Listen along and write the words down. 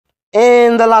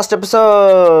the last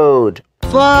episode.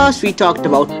 First, we talked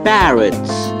about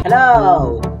parrots.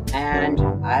 Hello, and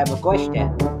I have a question.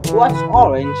 What's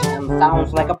orange and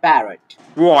sounds like a parrot?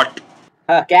 What?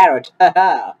 A carrot.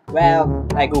 Well,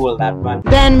 I googled that one.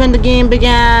 Then, when the game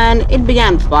began, it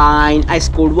began fine. I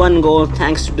scored 1 goal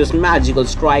thanks to this magical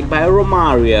strike by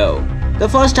Romario. The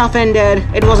first half ended.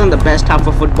 It wasn't the best half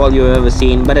of football you've ever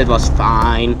seen, but it was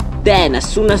fine. Then, as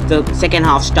soon as the second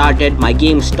half started, my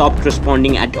game stopped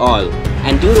responding at all.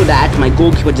 And due to that, my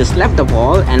goalkeeper just left the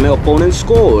ball and my opponent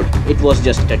scored. It was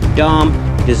just a dumb,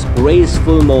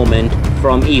 disgraceful moment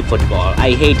from eFootball.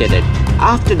 I hated it.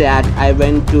 After that, I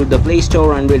went to the Play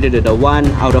Store and rated it a 1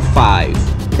 out of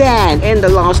 5. Then, in the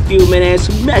last few minutes,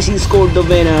 Messi scored the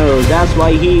winner. That's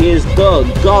why he is the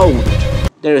GOAT.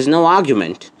 There is no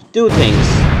argument. 2 things.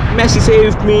 Messi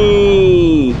saved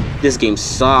me. This game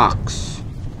sucks.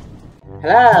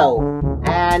 Hello,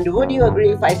 and would you agree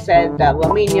if I said that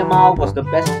Lamine Yamal was the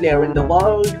best player in the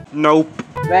world? Nope.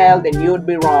 Well, then you'd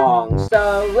be wrong.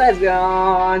 So let's get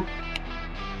on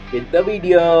with the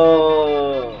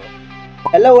video.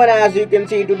 Hello, and as you can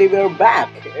see, today we're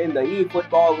back in the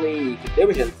eFootball League,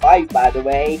 Division 5 by the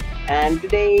way. And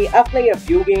today I've played a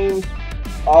few games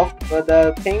of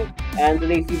the thing, and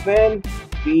today if we win,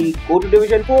 we go to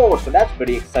Division 4, so that's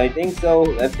pretty exciting, so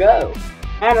let's go.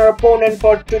 And our opponent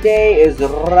for today is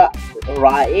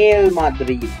Real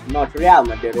Madrid, not Real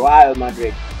Madrid, Real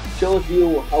Madrid. Shows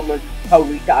you how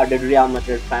retarded Real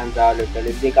Madrid fans are,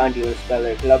 literally. They can't even spell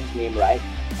their club's name right.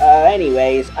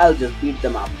 Anyways, I'll just beat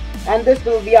them up. And this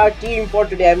will be our team for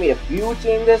today. I made a few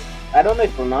changes. I don't know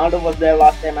if Ronaldo was there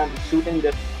last time. I'm shooting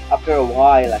this after a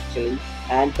while actually.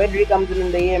 And Pedri comes in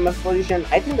the AMF position.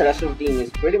 I think the rest of the team is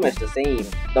pretty much the same.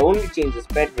 The only change is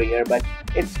Pedri here, but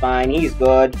it's fine. He's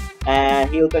good and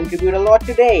he'll contribute a lot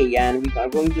today. And we are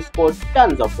going to score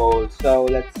tons of goals. So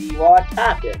let's see what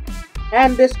happens.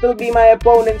 And this will be my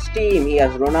opponent's team. He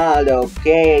has Ronaldo,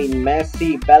 Kane,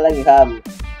 Messi, Bellingham,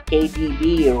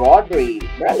 KDB, Rodri.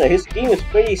 Brother, his team is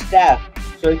pretty stacked.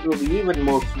 So it will be even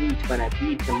more sweet when I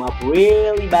beat him up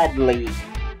really badly.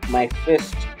 My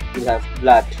fist will have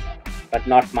blood, but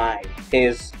not mine,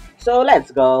 his. So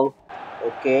let's go.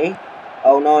 Okay.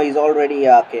 Oh no, he's already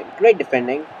okay. Great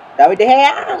defending. David De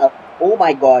Gea. Oh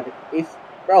my god.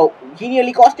 Bro, he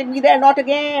nearly costed me there, not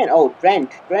again. Oh,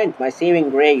 Trent, my saving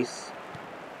grace.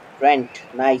 Trent,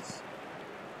 nice.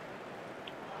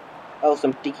 Oh,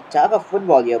 some tiki-taka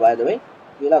football here, by the way.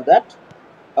 You love that.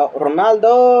 Oh,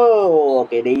 Ronaldo.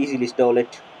 Okay, they easily stole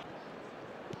it.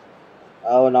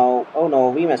 Oh no,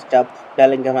 we messed up.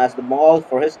 Bellingham has the ball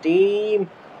for his team.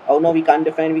 Oh no, we can't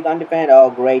defend. Oh,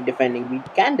 great defending. We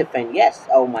can defend, yes.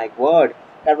 Oh my word.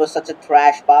 That was such a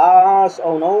trash pass.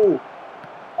 Oh no.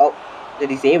 Oh, did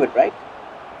he save it, right?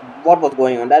 What was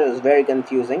going on? That was very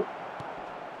confusing.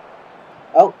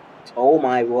 Oh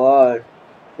my word.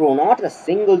 Bro, not a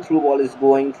single through ball is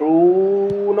going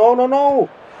through. No.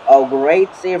 Oh,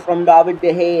 great save from David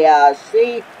De Gea.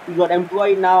 See, he got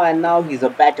employed now and now he's a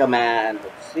better man.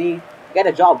 See, get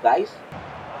a job, guys.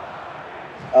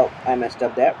 Oh, I messed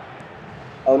up there.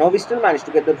 Oh no, we still managed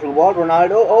to get the through ball.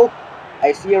 Ronaldo. Oh,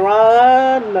 I see a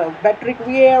run. Patrick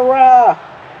Vieira.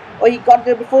 Oh, he got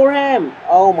there before him.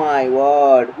 Oh my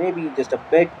word. Maybe just a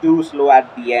bit too slow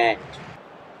at the end.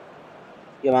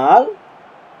 Yamal.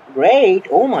 Great.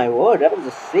 Oh my word. That was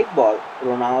a sick ball.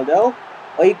 Ronaldo.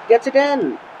 Oh, he gets it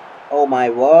in. Oh my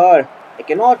word. I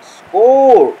cannot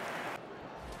score.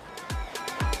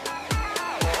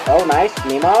 Oh, nice.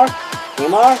 Neymar,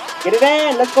 get it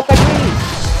in. Let's go,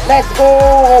 Pedri. Let's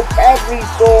go. Pedri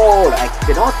scored. I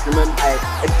cannot remember.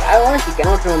 I honestly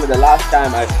cannot remember the last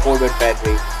time I scored with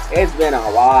Pedri. It's been a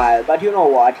while. But you know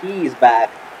what? He's back.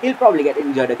 He'll probably get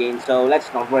injured again. So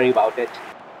let's not worry about it.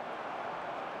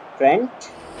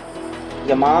 Trent.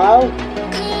 Yamal.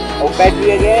 Oh,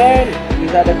 Pedri again.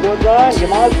 He's had a good run.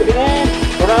 Yamal putting in.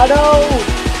 Ronaldo.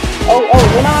 Oh,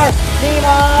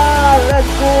 Neymar.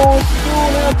 Let's go.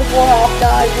 2 minutes before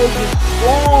halftime. We'll be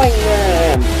destroying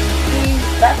them.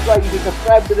 Please, that's why you should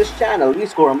subscribe to this channel. We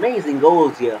score amazing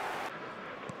goals here.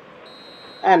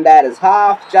 And that is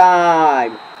half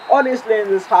time. Honestly, in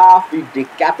this half, we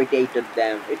decapitated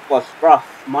them. It was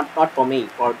rough. Not for me,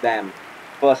 for them.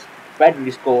 First,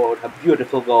 Pedri scored a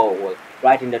beautiful goal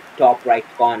right in the top right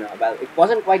corner. Well, it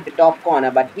wasn't quite the top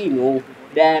corner, but he knew.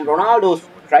 Then Ronaldo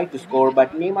tried to score,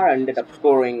 but Neymar ended up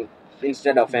scoring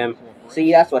instead of him.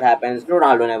 See, that's what happens.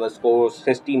 Ronaldo never scores.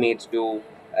 His teammates do.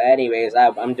 Anyways,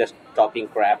 I'm just talking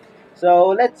crap. So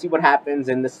let's see what happens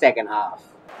in the second half.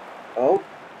 Oh.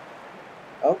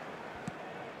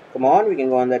 Come on, we can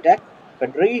go on the attack.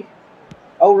 Pedri.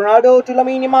 Oh, Ronaldo to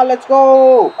Lamine Yamal. Let's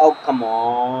go. Oh, come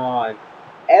on.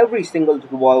 every single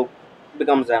through ball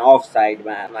becomes an offside,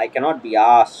 man. I cannot be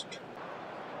asked.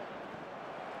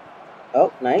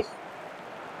 Oh, nice.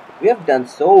 We have done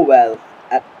so well.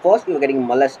 At first we were getting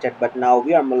molested, but now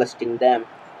we are molesting them.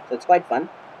 So it's quite fun.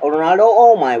 Oh, Ronaldo,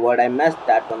 oh my word, I messed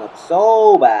that one up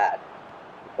so bad.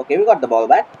 Okay, we got the ball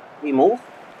back. We move.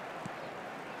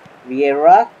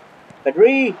 Vieira,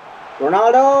 Pedri,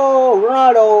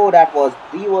 Ronaldo, that was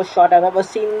the worst shot I've ever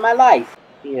seen in my life.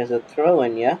 He has a throw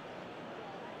in, yeah?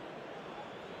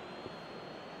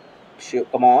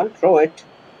 Shoot, come on, throw it.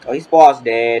 Oh, he's paused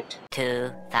it.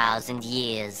 2,000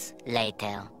 years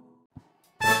later.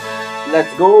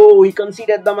 Let's go, he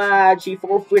conceded the match. He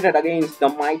forfeited against the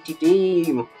mighty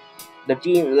team. The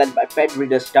team led by Pedri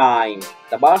this time.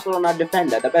 The Barcelona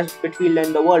defender, the best midfielder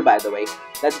in the world, by the way.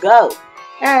 Let's go.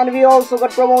 And we also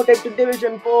got promoted to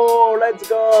Division 4. Let's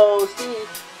go. See,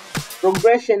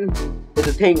 progression is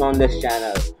a thing on this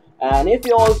channel. And if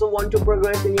you also want to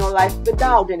progress in your life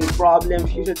without any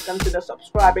problems, you should consider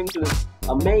subscribing to this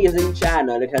amazing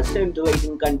channel. It has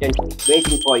scintillating content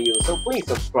waiting for you. So please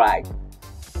subscribe.